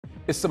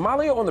Is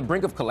Somalia on the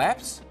brink of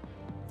collapse?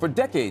 For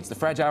decades, the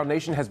fragile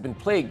nation has been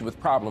plagued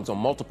with problems on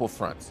multiple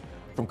fronts.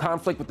 From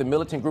conflict with the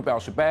militant group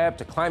al-Shabab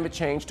to climate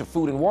change to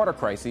food and water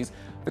crises,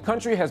 the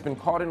country has been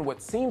caught in what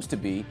seems to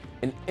be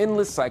an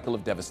endless cycle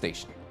of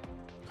devastation.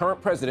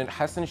 Current President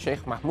Hassan Sheikh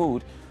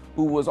Mohamud,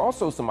 who was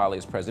also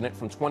Somalia's president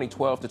from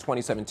 2012 to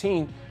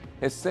 2017,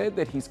 has said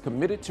that he's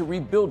committed to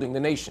rebuilding the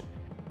nation.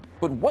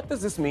 But what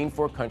does this mean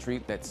for a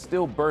country that's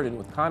still burdened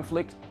with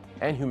conflict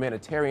and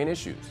humanitarian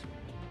issues?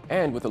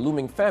 And with a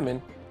looming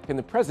famine, can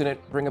the president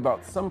bring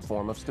about some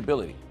form of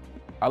stability?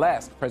 I'll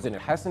ask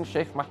President Hassan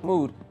Sheikh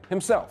Mohamud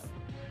himself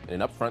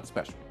in an UpFront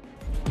special.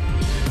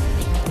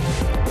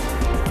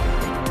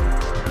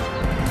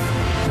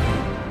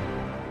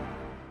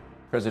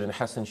 President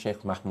Hassan Sheikh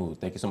Mohamud,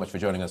 thank you so much for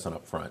joining us on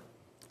UpFront.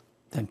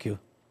 Thank you.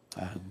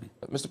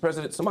 Mr.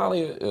 President,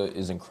 Somalia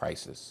is in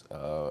crisis.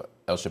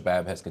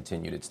 Al-Shabab has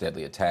continued its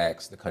deadly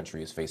attacks. The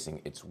country is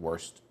facing its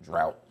worst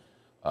drought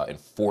in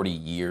 40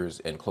 years,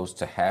 and close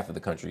to half of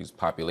the country's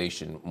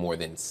population, more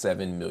than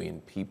 7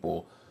 million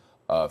people,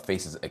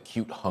 faces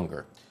acute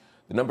hunger.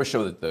 The numbers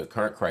show that the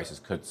current crisis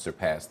could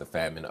surpass the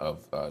famine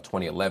of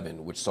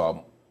 2011, which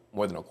saw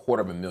more than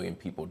 250,000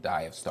 people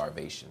die of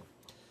starvation.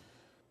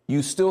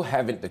 You still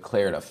haven't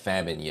declared a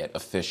famine yet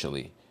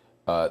officially.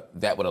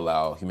 That would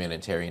allow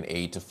humanitarian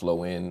aid to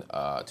flow in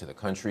to the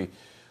country.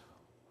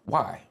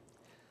 Why?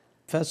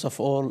 First of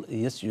all,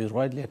 yes, you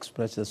rightly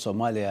expressed that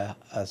Somalia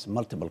has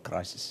multiple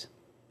crises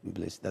in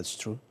place. That's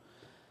true.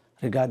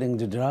 Regarding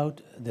the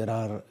drought, there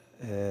are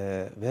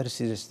very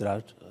serious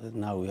drought.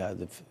 Now we have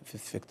the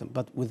fifth victim.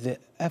 But with the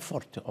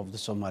effort of the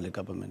Somali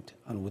government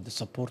and with the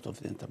support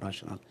of the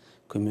international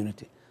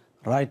community,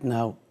 right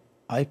now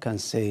I can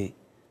say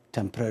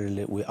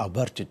temporarily we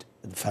averted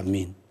the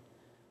famine.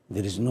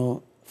 There is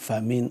no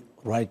famine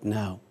right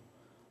now,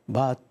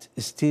 but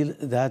still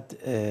that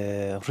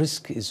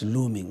risk is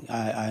looming.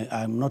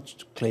 I'm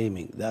not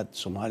claiming that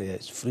Somalia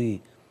is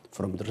free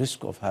from the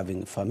risk of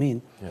having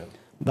famine,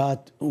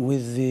 but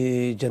with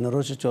the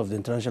generosity of the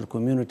international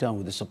community and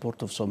with the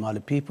support of Somali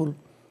people,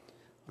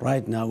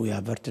 right now we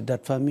averted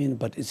that famine,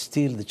 but it's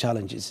still the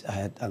challenge is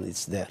ahead and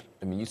it's there.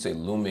 I mean, you say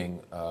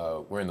looming,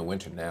 we're in the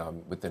winter now.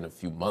 Within a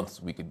few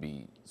months, we could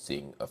be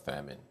seeing a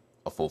famine,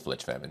 a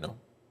full-fledged famine, no?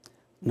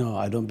 No,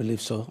 I don't believe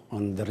so.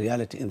 On the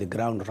reality in the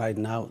ground right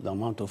now, the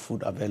amount of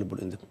food available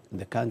in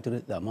the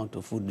country, the amount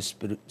of food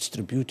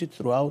distributed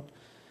throughout,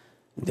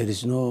 there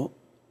is no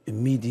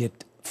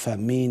immediate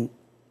famine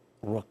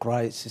or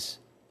crisis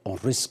or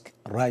risk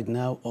right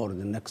now or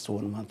the next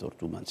 1 month or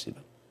 2 months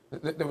even.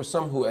 There were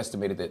some who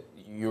estimated that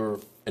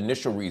your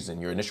initial reason,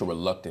 your initial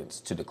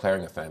reluctance to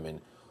declaring a famine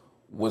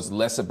was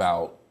less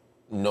about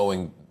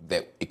knowing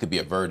that it could be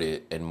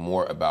averted and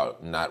more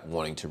about not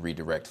wanting to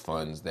redirect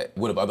funds that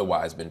would have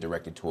otherwise been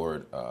directed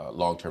toward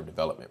long-term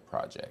development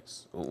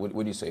projects. What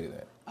do you say to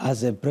that?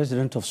 As a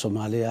president of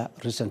Somalia,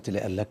 recently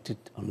elected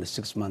on the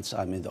 6 months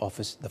I'm in the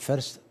office, the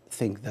first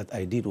thing that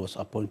I did was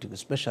appointing a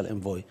special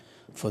envoy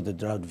for the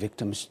drought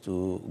victims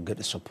to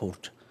get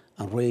support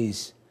and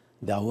raise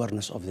the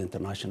awareness of the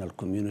international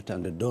community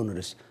and the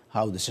donors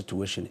how the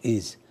situation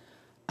is.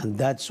 And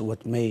that's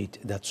what made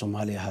that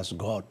Somalia has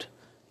got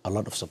a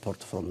lot of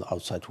support from the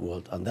outside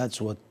world. And that's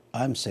what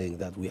I'm saying,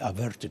 that we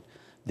averted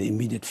the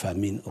immediate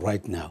famine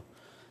right now.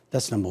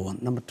 That's number one.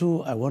 Number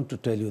two, I want to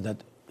tell you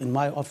that in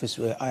my office,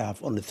 I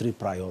have only 3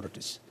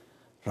 priorities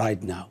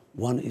right now.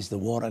 One is the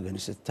war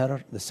against the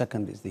terror. The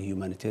second is the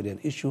humanitarian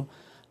issue.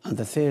 And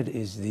the third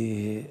is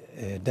the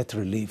debt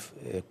relief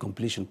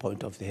completion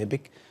point of the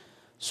HEBIC.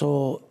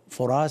 So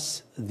for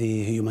us,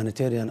 the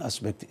humanitarian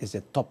aspect is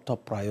a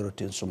top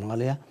priority in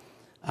Somalia.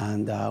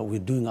 And we're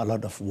doing a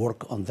lot of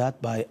work on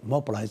that by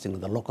mobilizing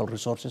the local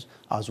resources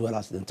as well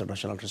as the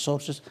international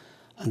resources.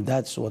 And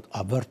that's what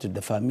averted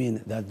the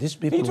famine that these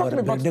people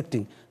were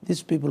predicting.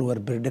 These people were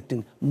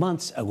predicting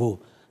months ago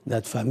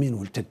that famine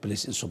will take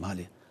place in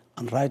Somalia.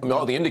 And right now,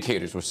 all the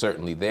indicators were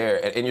certainly there.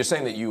 And you're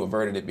saying that you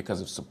averted it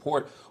because of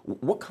support.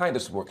 What kind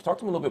of support? Talk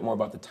to me a little bit more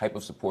about the type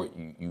of support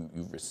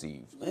you've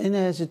received. In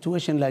a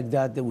situation like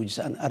that, which is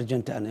an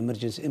urgent and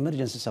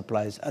emergency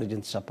supplies,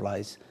 urgent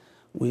supplies,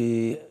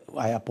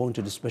 I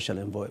appointed a special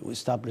envoy. We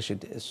established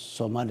a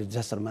Somali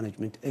Disaster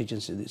Management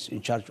Agency that's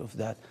in charge of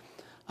that.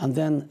 And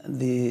then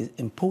the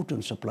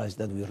important supplies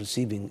that we're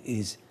receiving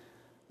is,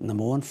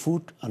 number one,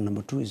 food, and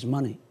number two is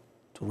money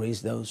to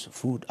raise those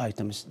food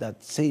items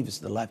that saves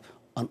the life.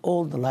 And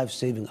all the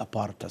life-saving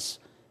apparatus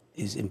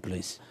is in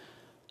place.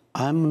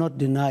 I'm not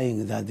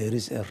denying that there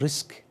is a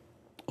risk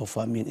of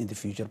famine in the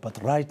future,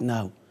 but right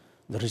now,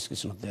 the risk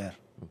is not there.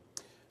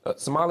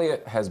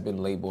 Somalia has been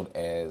labeled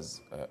as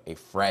a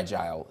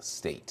fragile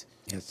state.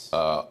 Yes.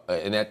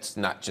 And that's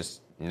not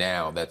just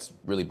now, that's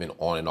really been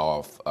on and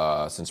off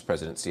since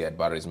President Siad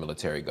Barre's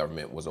military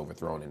government was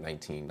overthrown in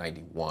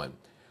 1991,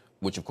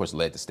 which of course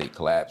led to state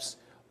collapse,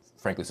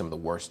 frankly, some of the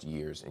worst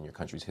years in your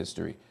country's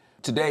history.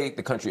 Today,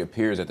 the country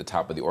appears at the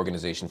top of the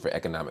Organization for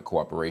Economic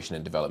Cooperation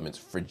and Development's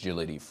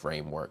fragility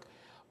framework.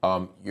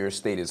 Your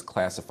state is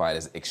classified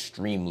as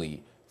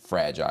extremely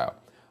fragile.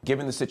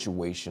 Given the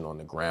situation on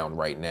the ground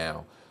right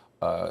now,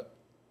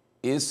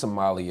 is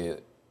Somalia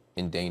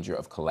in danger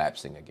of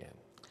collapsing again?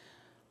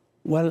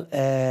 Well,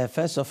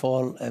 first of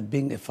all,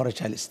 being a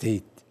fragile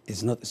state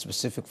is not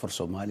specific for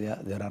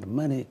Somalia. There are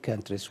many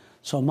countries.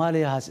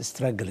 Somalia has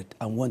struggled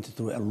and went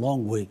through a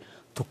long way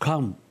to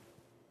come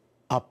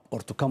up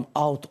or to come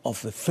out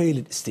of a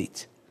failed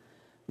state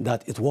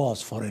that it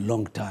was for a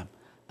long time.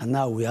 And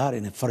now we are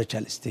in a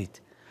fragile state.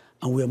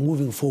 And we are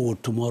moving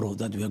forward tomorrow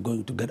that we are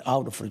going to get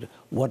out of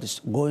what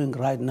is going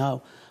right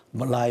now,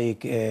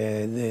 like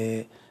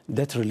the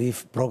debt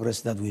relief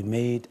progress that we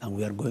made, and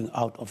we are going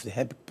out of the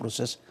HEPIC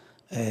process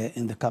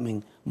in the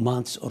coming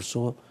months or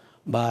so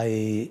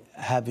by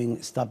having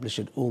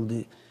established all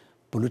the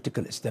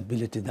political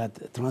stability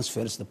that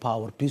transfers the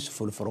power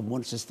peacefully from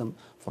one system,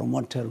 from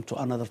one term to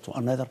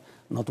another,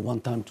 not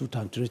one time, two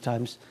times, three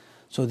times.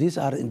 So these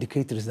are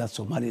indicators that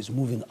Somalia is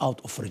moving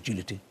out of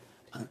fragility.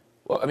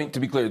 Well, I mean, to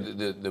be clear,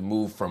 the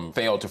move from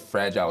failed to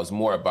fragile is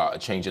more about a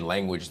change in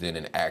language than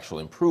an actual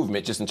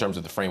improvement, just in terms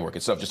of the framework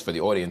itself, just for the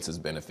audience's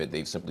benefit.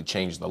 They've simply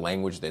changed the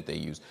language that they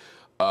use.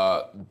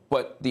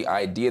 But the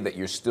idea that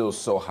you're still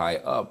so high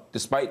up,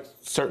 despite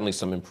certainly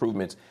some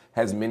improvements,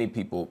 has many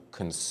people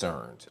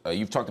concerned.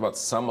 You've talked about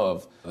some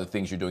of the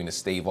things you're doing to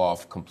stave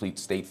off complete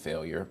state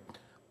failure.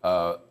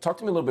 Talk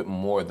to me a little bit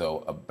more,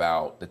 though,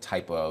 about the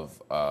type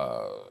of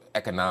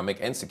economic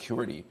and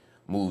security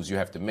moves you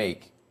have to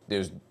make.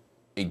 There's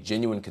a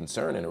genuine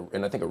concern,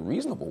 and I think a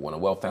reasonable one, a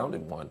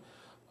well-founded one,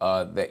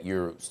 that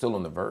you're still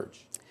on the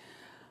verge.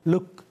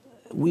 Look,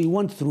 we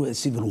went through a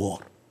civil war.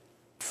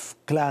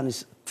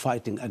 Clans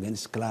fighting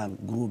against clan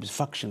groups,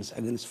 factions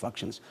against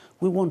factions.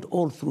 We went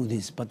all through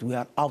this, but we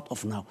are out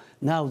of now.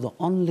 Now the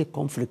only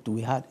conflict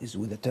we had is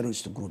with the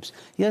terrorist groups.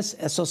 Yes,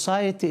 a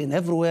society and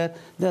everywhere,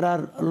 there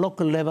are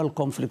local level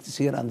conflicts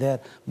here and there,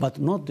 but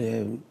not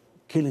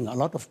killing a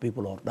lot of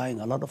people or dying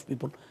a lot of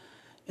people.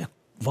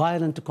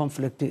 Violent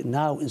conflict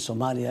now in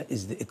Somalia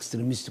is the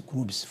extremist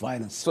groups'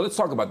 violence. So let's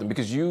talk about them,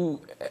 because you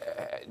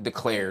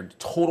declared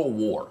total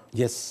war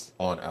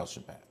on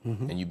al-Shabab.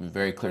 And you've been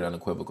very clear and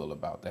unequivocal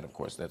about that. Of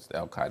course, that's the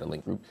al-Qaeda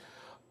linked group.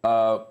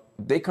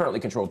 They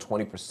currently control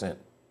 20%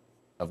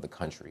 of the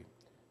country.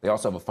 They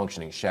also have a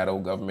functioning shadow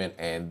government,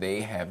 and they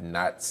have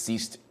not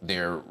ceased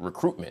their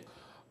recruitment.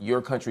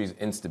 Your country's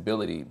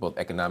instability, both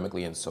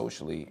economically and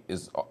socially,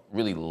 is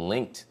really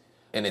linked,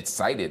 and it's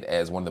cited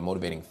as one of the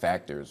motivating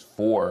factors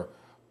for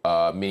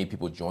many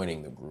people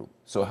joining the group.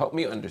 So help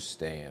me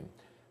understand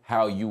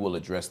how you will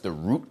address the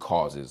root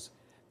causes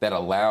that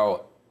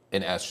allow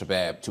an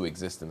al-Shabab to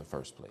exist in the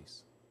first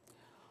place.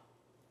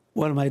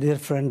 Well, my dear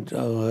friend,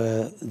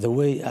 the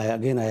way, I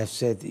have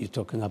said, you're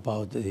talking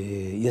about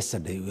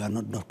yesterday, we are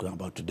not talking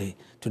about today.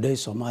 Today,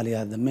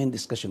 Somalia, the main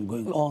discussion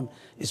going on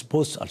is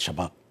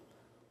post-al-Shabab.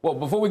 Well,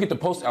 before we get to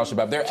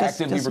post-al-Shabab, they're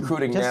actively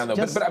recruiting now, though.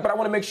 But I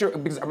want to make sure,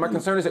 because my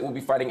concern is that we'll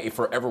be fighting a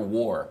forever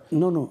war.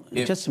 No,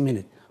 just a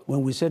minute.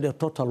 When we said a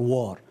total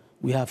war,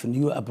 we have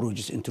new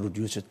approaches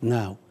introduced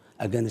now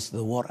against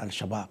the war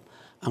al-Shabab.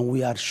 And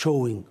we are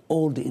showing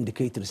all the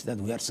indicators that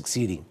we are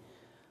succeeding.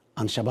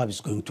 And Shabab is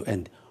going to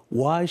end.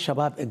 Why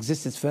Shabab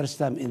existed first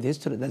time in the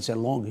history? That's a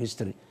long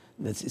history.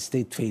 That's a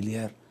state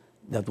failure.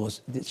 That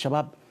was the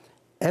Shabab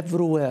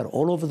everywhere,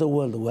 all over the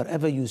world,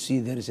 wherever you see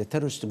there is a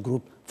terrorist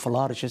group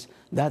flourishes,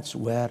 that's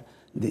where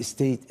the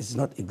state is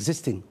not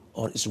existing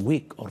or is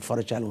weak or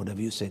fragile,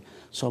 whatever you say.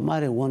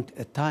 Somalia went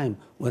a time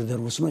where there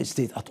was no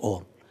state at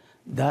all.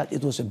 That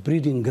it was a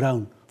breeding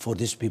ground for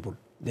these people.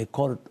 They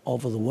called it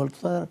over the world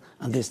there,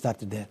 and they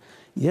started there.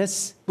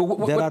 Yes,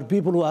 there are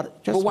people who are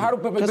just...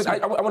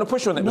 I want to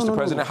push you on that, Mr.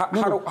 President.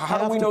 How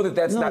do we know that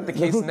that's not the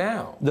case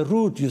now? The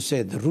root you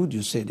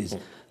said is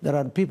there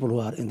are people who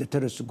are in the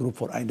terrorist group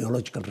for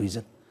ideological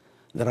reason.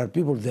 There are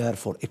people there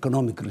for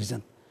economic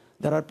reason.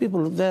 There are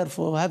people there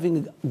for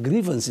having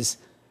grievances,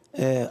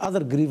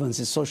 other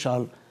grievances,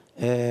 social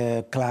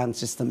clan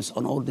systems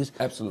and all this.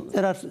 Absolutely.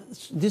 There are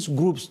these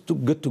groups to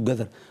get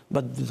together,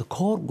 but the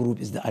core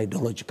group is the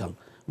ideological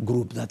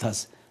group that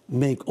has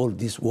make all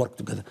this work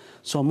together.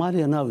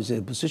 Somalia now is in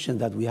a position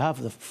that we have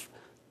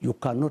you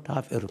cannot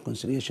have a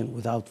reconciliation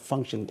without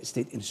functioning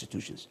state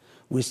institutions.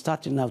 We're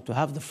starting now to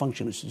have the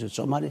functioning institutions.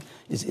 Somalia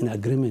is in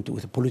agreement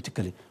with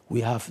politically.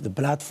 We have the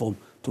platform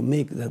to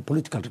make the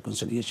political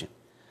reconciliation.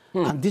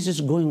 And this is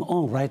going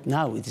on right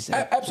now. It is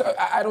absolutely.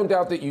 I don't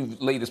doubt that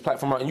you've laid this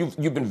platform out, and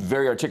you've been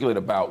very articulate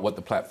about what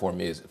the platform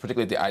is,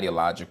 particularly at the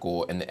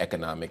ideological and the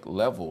economic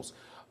levels.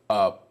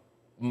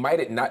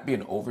 Might it not be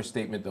an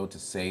overstatement, though, to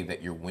say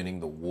that you're winning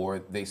the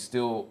war? They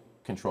still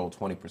control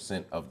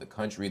 20% of the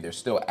country. They're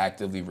still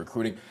actively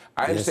recruiting.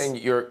 I understand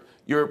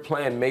your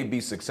plan may be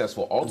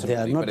successful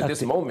ultimately, but at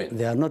this moment...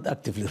 They are not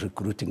actively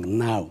recruiting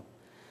now.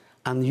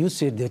 And you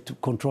said they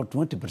control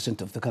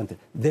 20% of the country.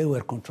 They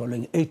were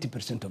controlling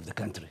 80% of the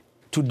country.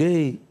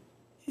 Today,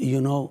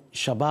 you know,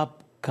 Shabab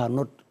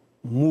cannot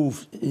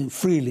move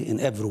freely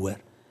in everywhere.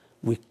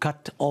 We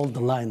cut all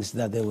the lines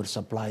that they were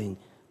supplying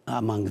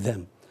among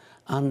them.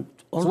 And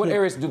so what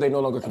areas do they no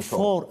longer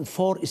control?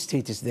 Four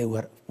states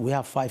we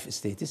have 5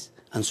 states,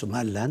 and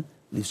Somaliland,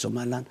 leave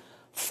Somaliland.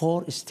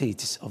 4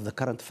 states of the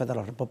current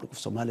Federal Republic of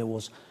Somalia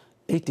was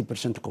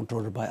 80%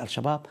 controlled by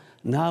al-Shabab.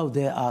 Now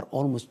there are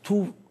almost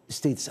 2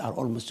 states are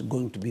almost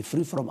going to be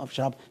free from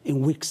al-Shabab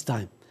in weeks'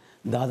 time.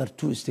 The other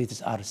 2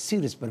 states are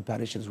serious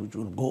preparations which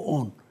will go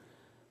on.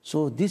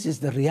 So this is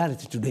the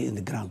reality today in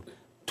the ground.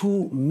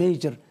 2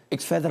 major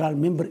federal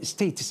member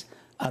states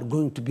are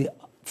going to be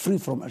free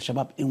from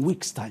al-Shabab in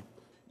weeks' time.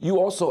 You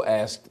also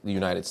asked the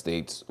United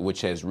States,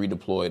 which has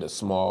redeployed a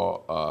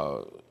small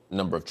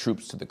number of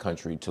troops to the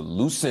country, to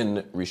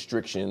loosen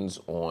restrictions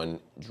on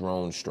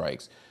drone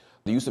strikes.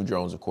 The use of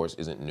drones, of course,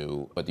 isn't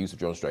new, but the use of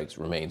drone strikes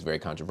remains very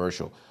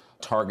controversial.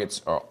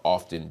 Targets are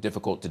often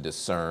difficult to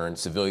discern.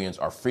 Civilians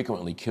are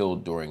frequently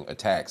killed during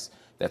attacks.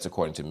 That's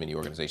according to many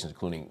organizations,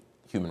 including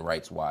Human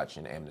Rights Watch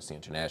and Amnesty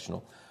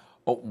International.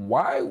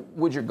 Why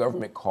would your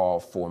government call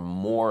for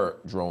more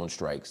drone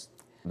strikes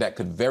that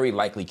could very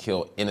likely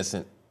kill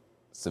innocent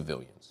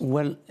civilians?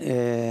 Well,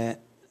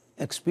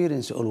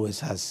 experience always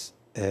has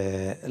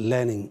a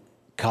learning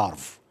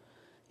curve.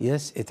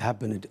 Yes, it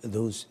happened,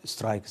 those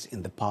strikes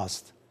in the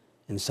past.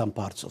 In some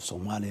parts of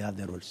Somalia,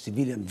 there were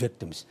civilian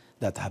victims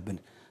that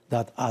happened.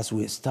 That as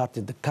we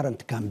started the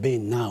current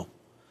campaign now,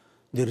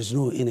 there is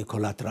no any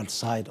collateral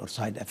side or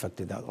side effect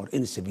to that or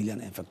any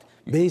civilian effect.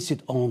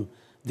 Based on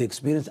the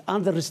experience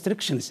and the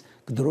restrictions,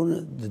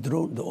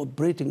 the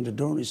operating the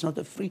drone is not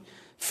a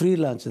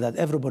freelance that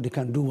everybody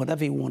can do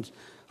whatever he wants.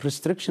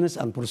 Restrictions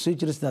and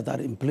procedures that are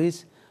in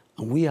place,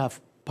 and we have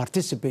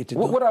participated.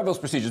 What are those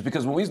procedures?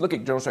 Because when we look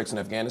at drone strikes in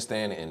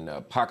Afghanistan, in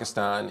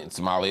Pakistan, in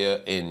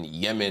Somalia, in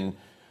Yemen,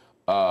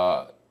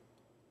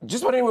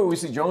 just about anywhere we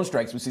see drone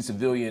strikes, we see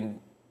civilian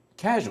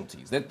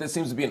casualties. That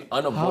seems to be an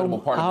unavoidable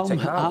part of the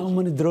technology. How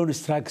many drone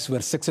strikes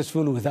were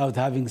successful without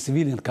having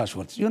civilian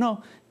casualties? You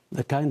know,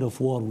 the kind of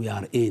war we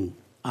are in,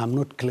 I'm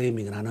not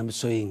claiming and I'm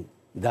saying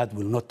that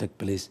will not take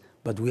place,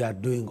 but we are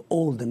doing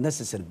all the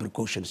necessary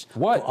precautions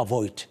to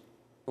avoid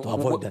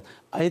that.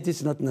 It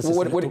is not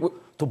necessary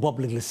to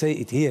publicly say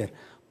it here,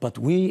 but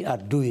we are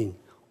doing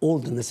all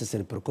the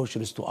necessary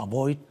precautions to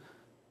avoid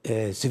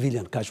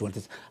civilian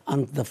casualties.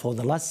 And for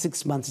the last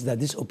 6 months that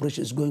this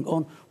operation is going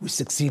on, we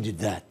succeeded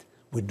that.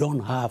 We don't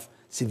have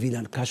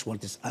civilian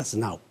casualties as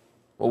now.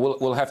 Well,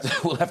 we'll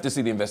have to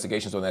see the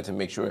investigations on that to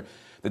make sure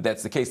that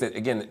that's the case. That,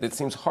 again, it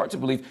seems hard to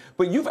believe,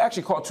 but you've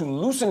actually called to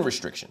loosen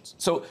restrictions.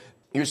 So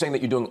you're saying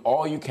that you're doing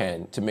all you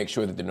can to make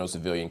sure that there are no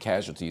civilian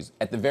casualties,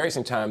 at the very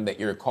same time that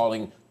you're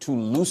calling to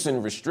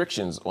loosen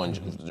restrictions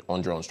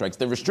on drone strikes.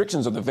 The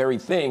restrictions are the very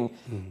thing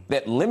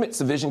that limit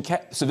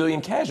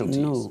civilian casualties.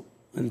 No.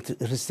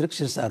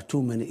 Restrictions are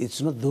too many.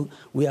 It's not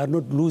we are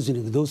not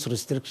loosening those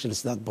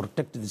restrictions that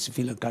protect the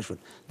civilian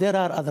casualties. There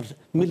are other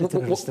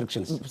military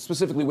restrictions.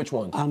 Specifically, which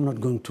ones? I'm not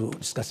going to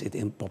discuss it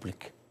in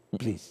public,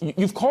 please.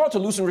 You've called to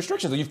loosen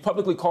restrictions. You've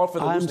publicly called for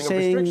the loosening of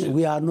restrictions. I'm saying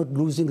we are not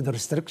losing the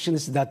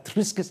restrictions that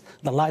risks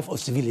the life of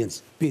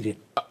civilians, period.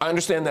 I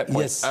understand that point.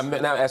 Yes. I'm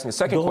now asking a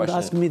second question.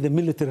 Don't ask me the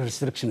military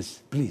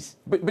restrictions, please.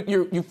 But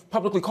you've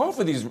publicly called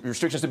for these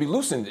restrictions to be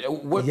loosened.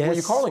 What are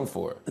you calling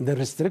for? The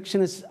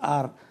restrictions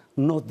are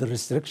not the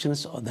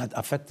restrictions that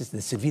affect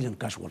the civilian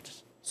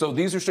casualties. So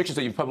these restrictions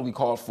that you've publicly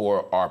called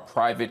for are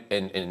private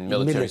and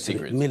military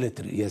secrets?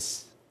 Military,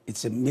 yes.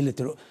 It's a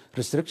military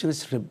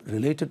restrictions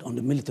related on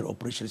the military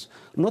operations,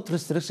 not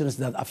restrictions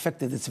that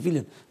affected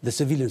the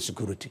civilian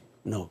security,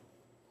 no.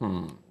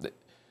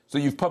 So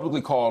you've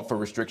publicly called for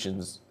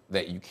restrictions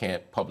that you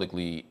can't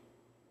publicly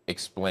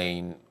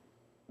explain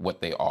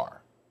what they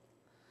are?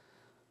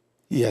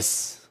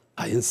 Yes,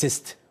 I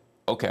insist.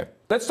 Okay.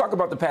 Let's talk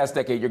about the past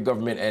decade. Your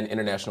government and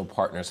international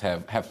partners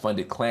have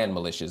funded clan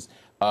militias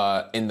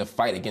in the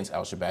fight against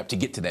al-Shabab to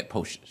get to that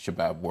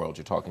post-Shabab world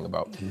you're talking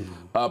about.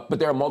 But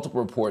there are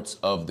multiple reports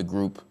of the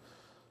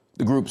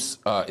groups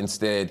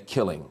instead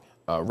killing,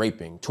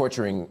 raping,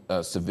 torturing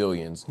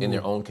civilians in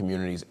their own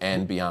communities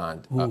and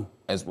beyond,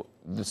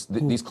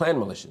 these clan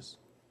militias.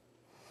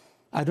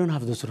 I don't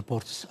have those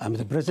reports. I'm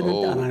the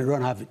president and I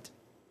don't have it.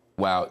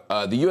 Wow.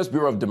 The U.S.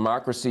 Bureau of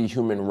Democracy,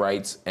 Human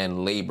Rights,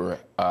 and Labor,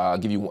 I'll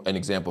give you an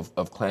example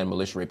of clan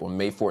militia rape. On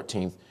May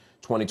 14th,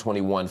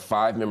 2021,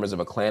 5 members of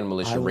a clan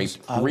militia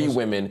raped 3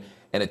 women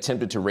and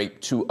attempted to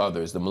rape 2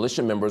 others. The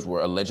militia members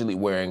were allegedly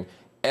wearing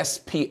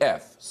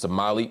SPF,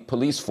 Somali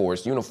Police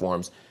Force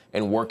uniforms,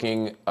 and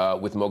working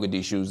with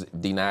Mogadishu's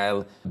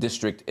Denial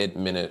District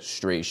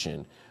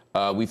Administration.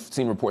 We've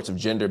seen reports of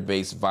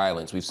gender-based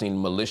violence. We've seen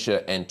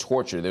militia and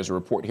torture. There's a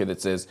report here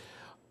that says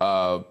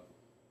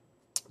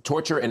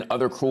torture and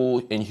other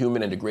cruel,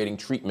 inhuman, and degrading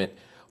treatment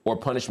or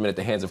punishment at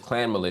the hands of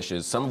clan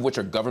militias, some of which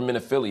are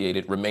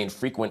government-affiliated, remain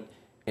frequent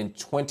in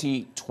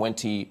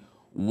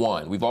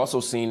 2021. We've also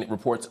seen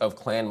reports of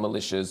clan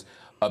militias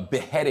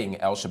beheading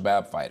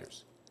al-Shabab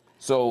fighters.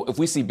 So if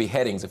we see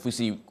beheadings, if we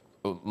see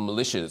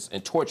militias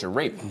and torture,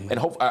 rape,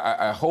 and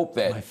I hope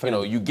that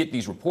you get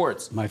these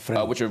reports,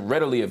 which are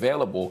readily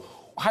available.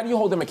 How do you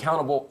hold them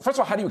accountable? First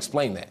of all, how do you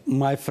explain that?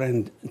 My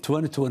friend, in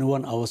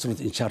 2021, I was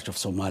not in charge of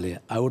Somalia.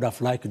 I would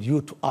have liked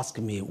you to ask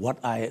me what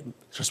I am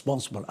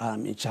responsible, I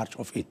am in charge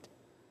of it.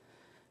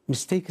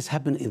 Mistakes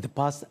happen in the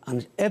past,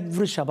 and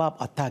every Shabab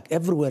attack,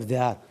 everywhere they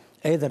are,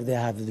 either they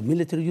have the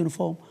military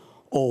uniform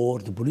or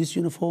the police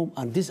uniform,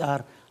 and these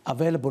are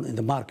available in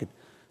the market.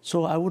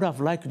 So I would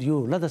have liked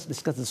let us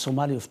discuss the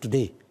Somalia of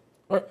today.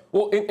 All right.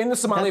 Well, in the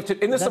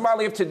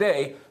Somalia of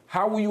today,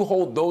 how will you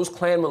hold those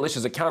clan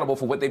militias accountable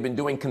for what they've been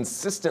doing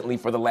consistently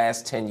for the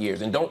last 10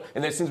 years? And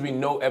there seems to be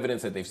no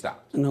evidence that they've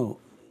stopped. No,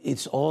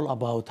 it's all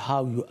about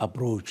how you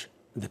approach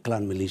the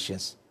clan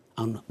militias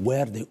and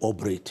where they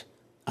operate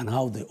and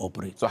how they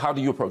operate. So how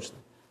do you approach them?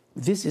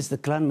 This is the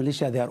clan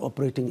militia. They are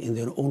operating in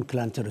their own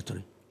clan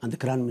territory. And the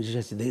clan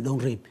militias, they don't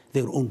rape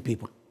their own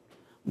people.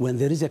 When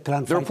there is a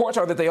clan fight... The reports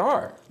are that they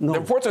are. No.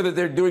 The reports are that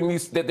they're doing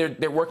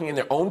they're working in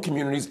their own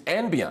communities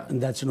and beyond. And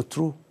that's not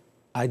true.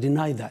 I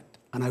deny that.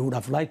 And I would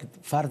have liked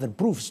further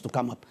proofs to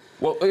come up.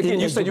 Well, again,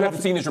 you said you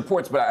haven't seen these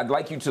reports, but I'd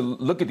like you to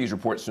look at these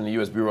reports from the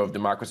U.S. Bureau of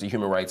Democracy,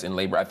 Human Rights, and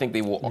Labor. I think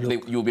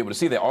you'll be able to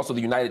see that. Also,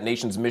 the United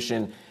Nations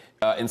mission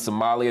in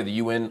Somalia, the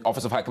UN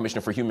Office of High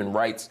Commissioner for Human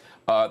Rights,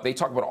 they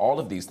talk about all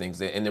of these things,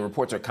 and the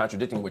reports are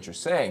contradicting what you're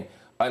saying.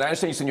 And I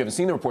understand you said you haven't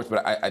seen the reports,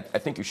 but I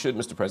think you should,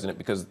 Mr. President,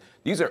 because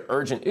these are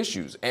urgent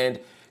issues. And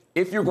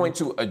if you're going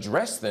to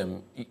address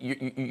them,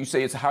 you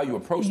say it's how you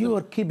approach them.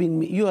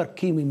 You are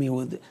keeping me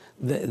with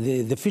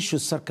the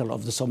vicious circle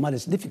of the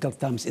Somalis' difficult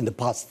times in the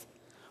past.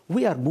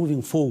 We are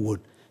moving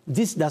forward.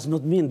 This does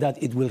not mean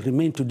that it will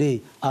remain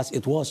today as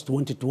it was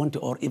 2020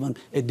 or even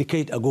a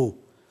decade ago.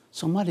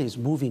 Somalia is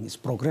moving, is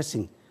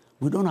progressing.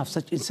 We don't have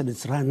such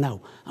incidents right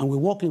now, and we're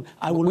walking.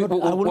 We don't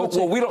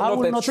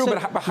know if that's true,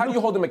 but how do you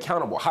hold them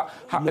accountable?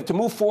 To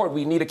move forward,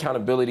 we need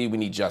accountability, we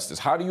need justice.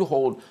 How do you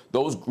hold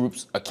those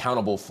groups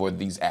accountable for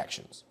these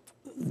actions?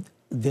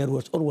 There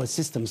was always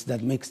systems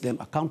that makes them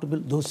accountable.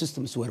 Those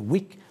systems were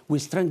weak. We're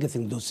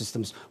strengthening those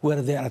systems,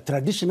 whether they are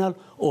traditional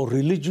or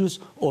religious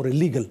or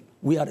illegal.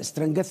 We are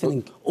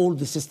strengthening all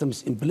the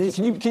systems in place.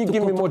 Can you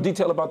give me more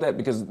detail about that?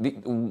 Because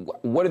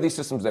what are these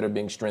systems that are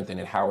being strengthened,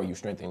 and how are you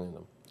strengthening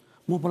them?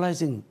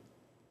 Mobilizing,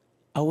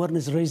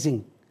 awareness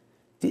raising.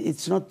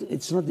 It's not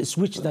a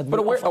switch that.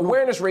 But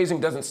awareness raising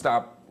doesn't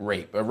stop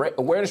rape.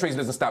 Awareness raising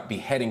doesn't stop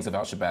beheadings of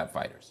al-Shabab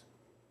fighters.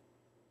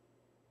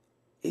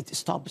 It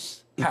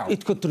stops. How?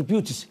 It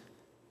contributes.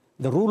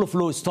 The rule of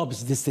law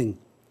stops this thing.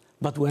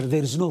 But where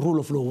there is no rule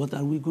of law, what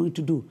are we going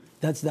to do?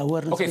 That's the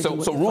awareness. Okay, so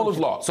rule of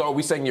law. So are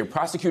we saying you're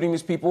prosecuting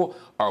these people?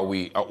 Are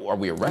we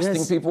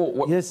arresting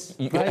people? Yes.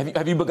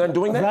 Have you begun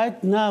doing that?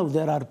 Right now,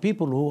 there are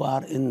people who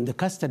are in the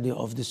custody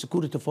of the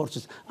security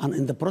forces and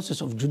in the process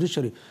of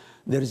judiciary.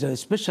 There is a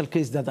special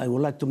case that I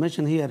would like to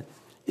mention here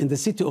in the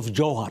city of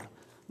Jowhar,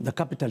 the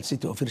capital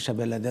city of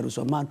Hirshabelle. There was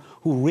a man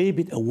who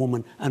raped a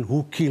woman and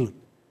who killed.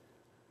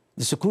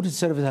 The security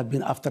service have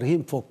been after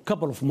him for a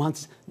couple of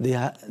months.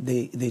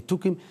 They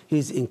took him.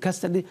 He's in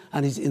custody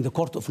and he's in the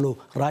court of law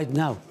right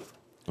now.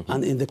 Mm-hmm.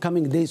 And in the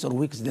coming days or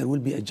weeks, there will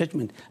be a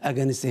judgment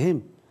against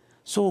him.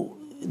 So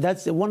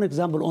that's one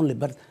example only.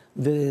 But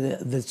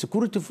the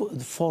security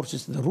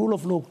forces, the rule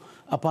of law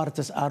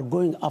apparatus are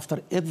going after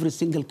every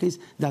single case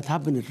that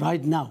happened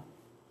right now.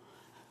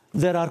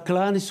 There are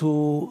clans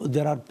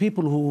there are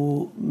people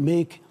who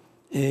make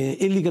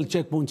illegal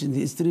checkpoints in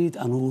the street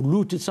and who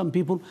looted some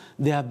people.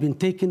 They have been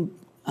taken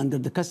under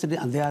the custody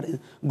and they are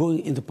going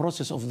in the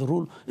process of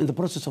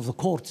the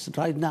courts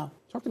right now.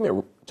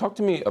 Talk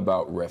to me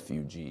about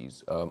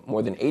refugees.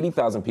 More than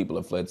 80,000 people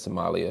have fled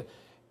Somalia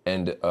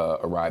and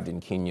arrived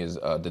in Kenya's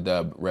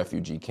Dadaab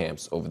refugee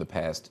camps over the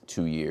past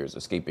 2 years,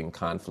 escaping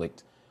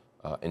conflict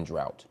and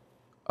drought.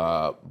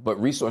 But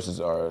resources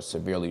are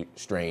severely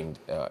strained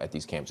at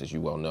these camps, as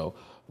you well know.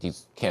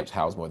 These camps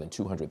house more than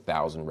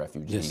 200,000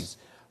 refugees. Yes.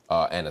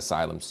 And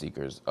asylum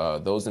seekers.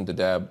 Those in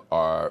Dadaab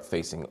are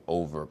facing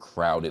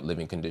overcrowded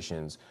living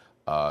conditions.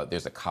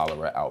 There's a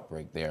cholera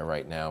outbreak there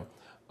right now.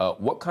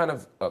 What kind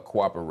of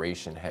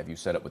cooperation have you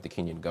set up with the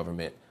Kenyan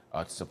government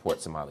to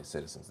support Somali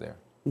citizens there?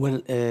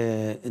 Well,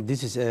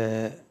 this is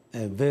a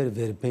very,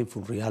 very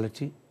painful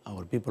reality.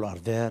 Our people are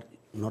there,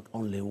 not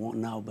only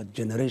now, but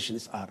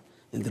generations are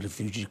in the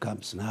refugee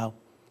camps now.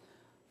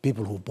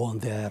 People who born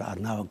there are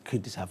now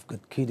kids, have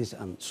got kids,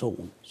 and so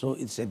on. So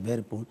it's a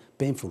very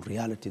painful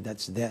reality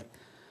that's there.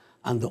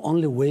 And the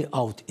only way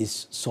out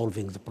is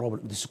solving the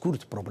problem, the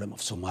security problem of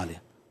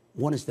Somalia.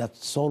 Once that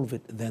solve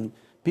it, then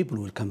people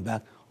will come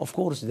back. Of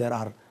course, there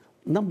are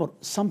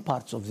some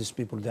parts of these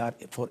people, they are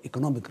for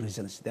economic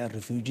reasons. They are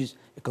refugees,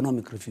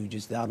 economic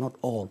refugees. They are not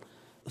all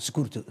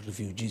security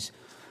refugees.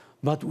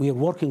 But we are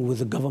working with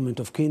the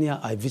government of Kenya.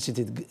 I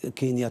visited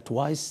Kenya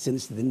twice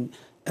since the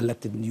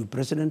elected new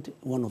president.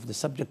 One of the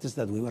subjects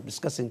that we were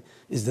discussing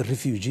is the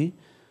refugee.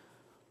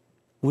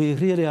 We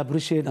really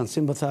appreciate and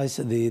sympathize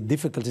the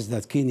difficulties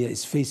that Kenya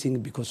is facing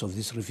because of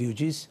these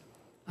refugees,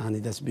 and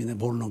it has been a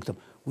very long time.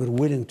 We're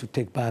willing to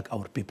take back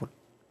our people,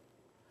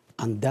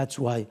 and that's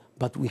why,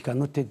 but we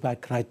cannot take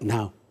back right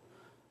now.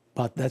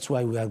 But that's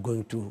why we are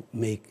going to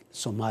make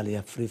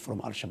Somalia free from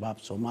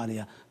al-Shabab,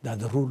 Somalia that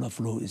the rule of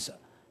law is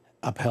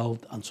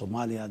upheld, and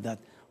Somalia that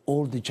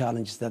all the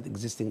challenges that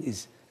existing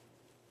is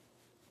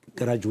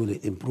gradually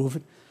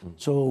improving.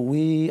 So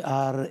we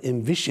are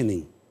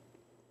envisioning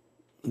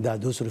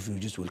that those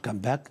refugees will come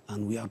back,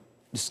 and we are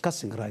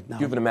discussing right now.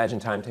 Do you have an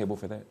imagined timetable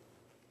for that?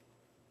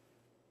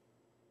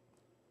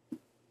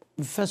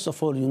 First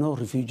of all,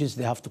 refugees,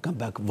 they have to come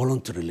back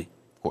voluntarily.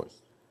 Of course.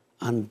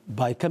 And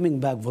by coming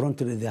back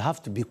voluntarily, they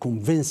have to be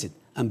convinced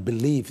and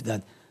believe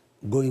that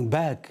going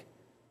back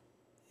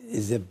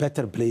is a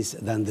better place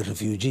than the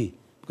refugee.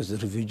 Because the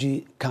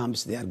refugee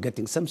camps, they are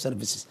getting some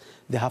services.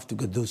 They have to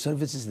get those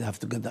services. They have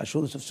to get the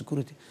assurance of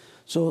security.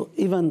 So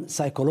even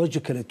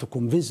psychologically, to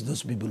convince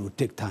those people will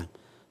take time.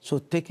 So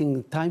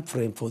taking time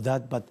frame for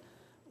that, but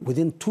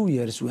within 2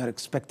 years, we are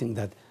expecting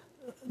that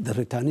the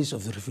returnees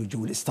of the refugee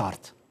will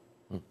start.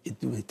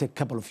 It may take a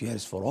couple of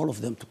years for all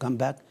of them to come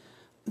back.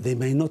 They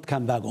may not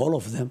come back, all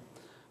of them,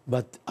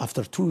 but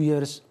after 2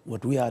 years,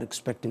 what we are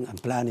expecting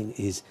and planning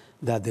is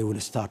that they will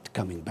start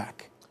coming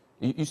back.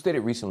 You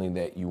stated recently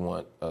that you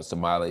want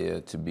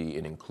Somalia to be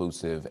an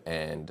inclusive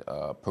and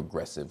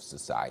progressive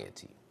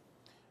society.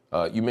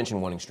 You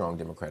mentioned wanting strong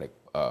democratic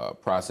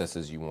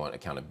processes, you want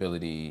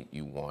accountability,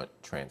 you want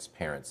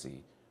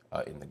transparency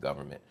in the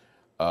government.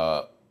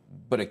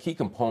 But a key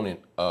component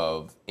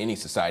of any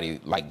society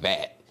like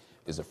that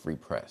is a free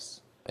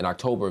press. In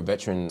October,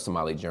 veteran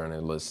Somali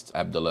journalist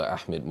Abdullah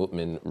Ahmed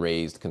Mutmin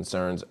raised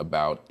concerns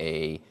about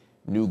a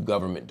new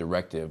government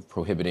directive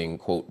prohibiting,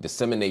 quote,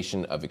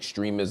 dissemination of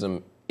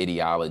extremism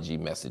ideology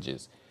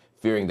messages,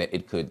 fearing that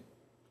it could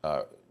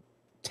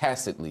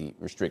tacitly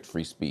restrict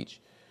free speech.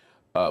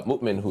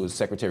 Mutmin, who is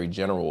Secretary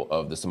General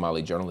of the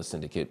Somali Journalist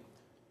Syndicate,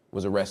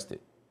 was arrested.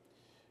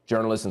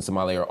 Journalists in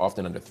Somalia are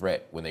often under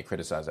threat when they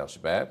criticize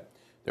al-Shabab.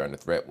 They're under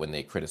threat when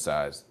they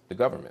criticize the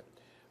government.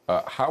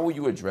 How will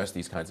you address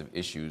these kinds of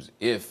issues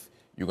if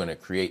you're going to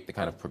create the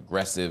kind of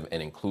progressive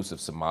and inclusive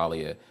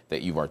Somalia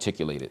that you've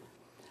articulated?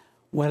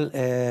 Well,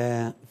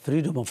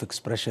 freedom of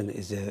expression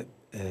is a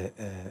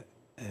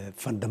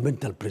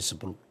fundamental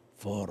principle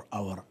for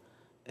our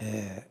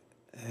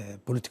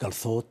political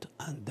thought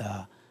and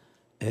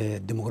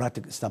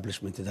democratic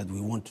establishment that we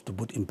want to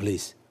put in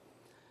place.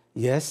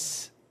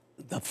 Yes,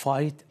 the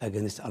fight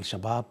against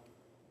al-Shabab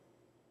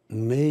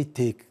may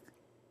take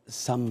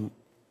some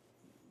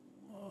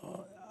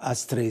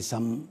astray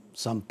some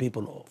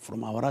people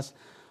from us,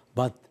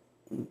 but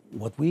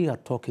what we are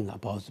talking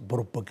about is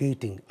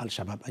propagating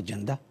al-Shabab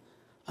agenda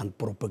and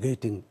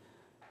propagating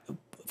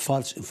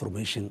false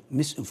information,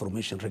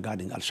 misinformation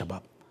regarding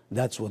al-Shabab.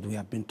 That's what we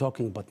have been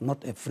talking, but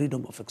not a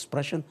freedom of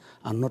expression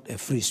and not a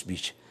free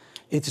speech.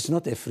 It is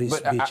not a free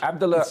speech. But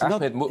Abdullah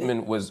Ahmed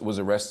Mutmin was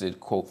arrested,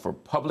 quote, for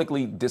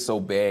publicly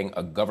disobeying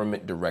a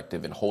government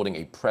directive and holding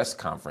a press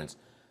conference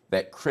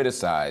that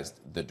criticized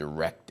the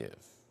directive.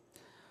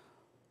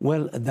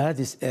 Well, that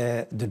is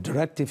the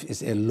directive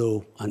is a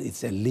law and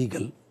it's a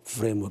legal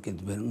framework.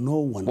 No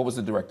one. What was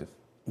the directive?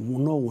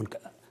 No one,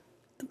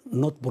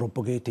 not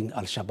propagating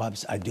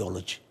al-Shabaab's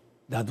ideology.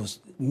 That was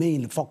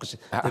mainly focused.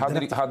 How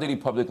did he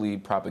publicly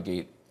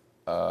propagate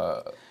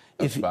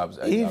al-Shabaab's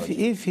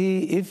ideology?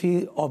 If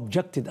he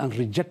objected and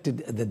rejected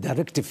the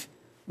directive,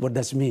 what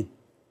does it mean?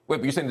 Wait,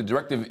 but you're saying the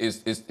directive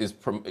is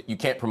you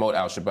can't promote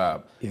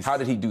al-Shabaab. Yes. How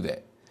did he do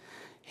that?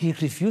 He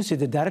refused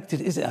the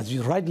directive. As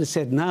you rightly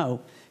said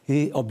now,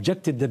 he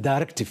objected the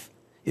directive.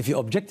 If he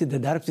objected the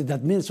directive,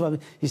 that means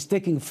he's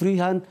taking free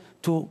hand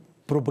to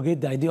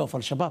propagate the idea of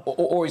al-Shabaab.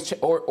 Or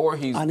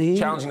he's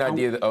challenging the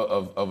idea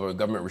of a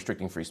government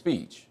restricting free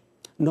speech.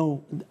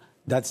 No,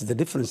 that's the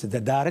difference.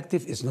 The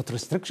directive is not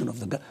restriction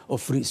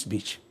of free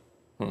speech.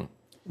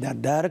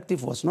 That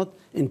directive was not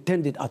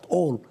intended at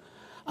all.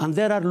 And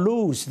there are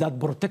laws that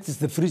protect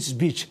the free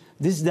speech.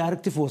 This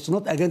directive was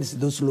not against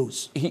those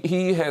laws.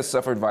 He has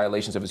suffered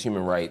violations of his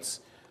human rights,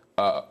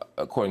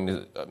 according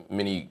to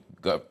many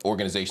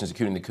organizations,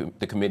 including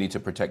the Committee to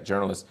Protect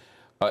Journalists,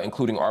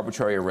 including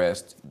arbitrary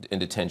arrest and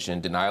detention,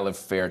 denial of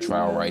fair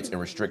trial rights, and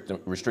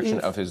restriction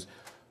of his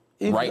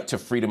right to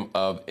freedom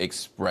of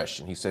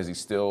expression. He says he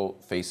still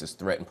faces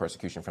threat and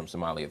persecution from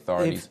Somali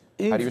authorities.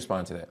 How do you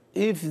respond to that?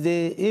 If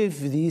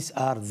these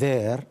are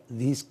there,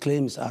 these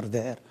claims are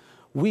there,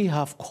 we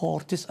have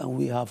courts and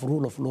we have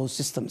rule of law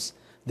systems.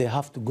 They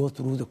have to go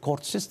through the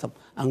court system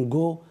and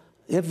go.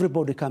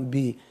 Everybody can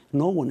be.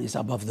 No one is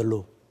above the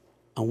law,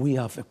 and we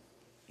have a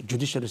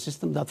judiciary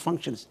system that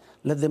functions.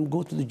 Let them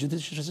go to the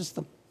judiciary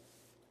system.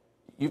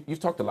 You've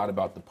talked a lot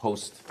about the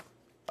post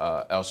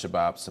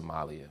al-Shabab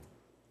Somalia.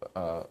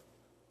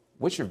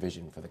 What's your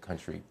vision for the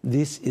country?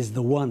 This is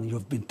the one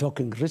you've been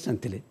talking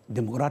recently,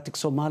 democratic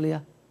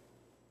Somalia,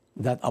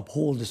 that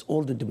upholds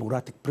all the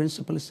democratic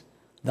principles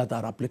that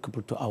are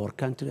applicable to our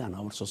country and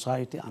our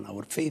society and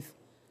our faith.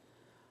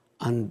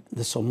 And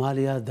the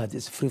Somalia that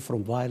is free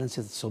from violence,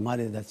 the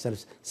Somalia that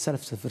serves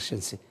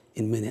self-sufficiency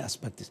in many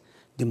aspects.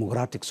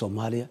 Democratic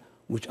Somalia,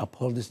 which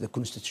upholds the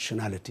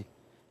constitutionality.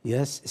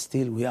 Yes,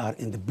 still we are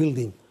in the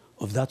building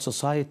of that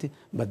society,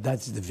 but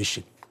that's the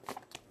vision.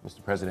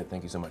 Mr. President,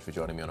 thank you so much for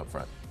joining me on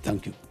UpFront.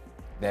 Thank you.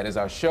 That is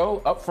our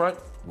show, UpFront.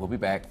 We'll be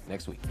back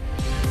next week.